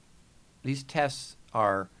These tests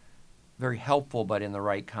are very helpful, but in the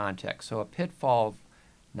right context. So a pitfall of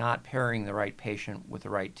not pairing the right patient with the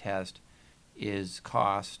right test is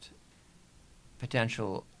cost,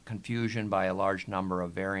 potential confusion by a large number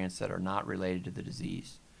of variants that are not related to the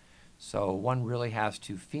disease. So one really has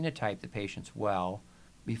to phenotype the patients well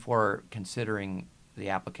before considering the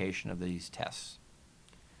application of these tests.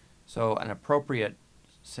 So an appropriate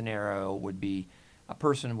scenario would be a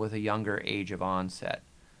person with a younger age of onset,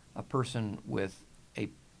 a person with a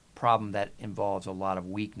problem that involves a lot of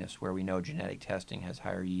weakness where we know genetic testing has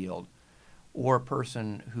higher yield, or a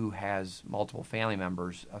person who has multiple family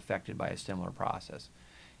members affected by a similar process.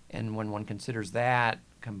 And when one considers that,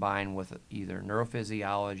 combined with either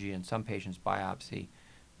neurophysiology and some patients' biopsy,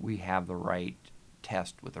 we have the right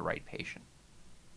test with the right patient.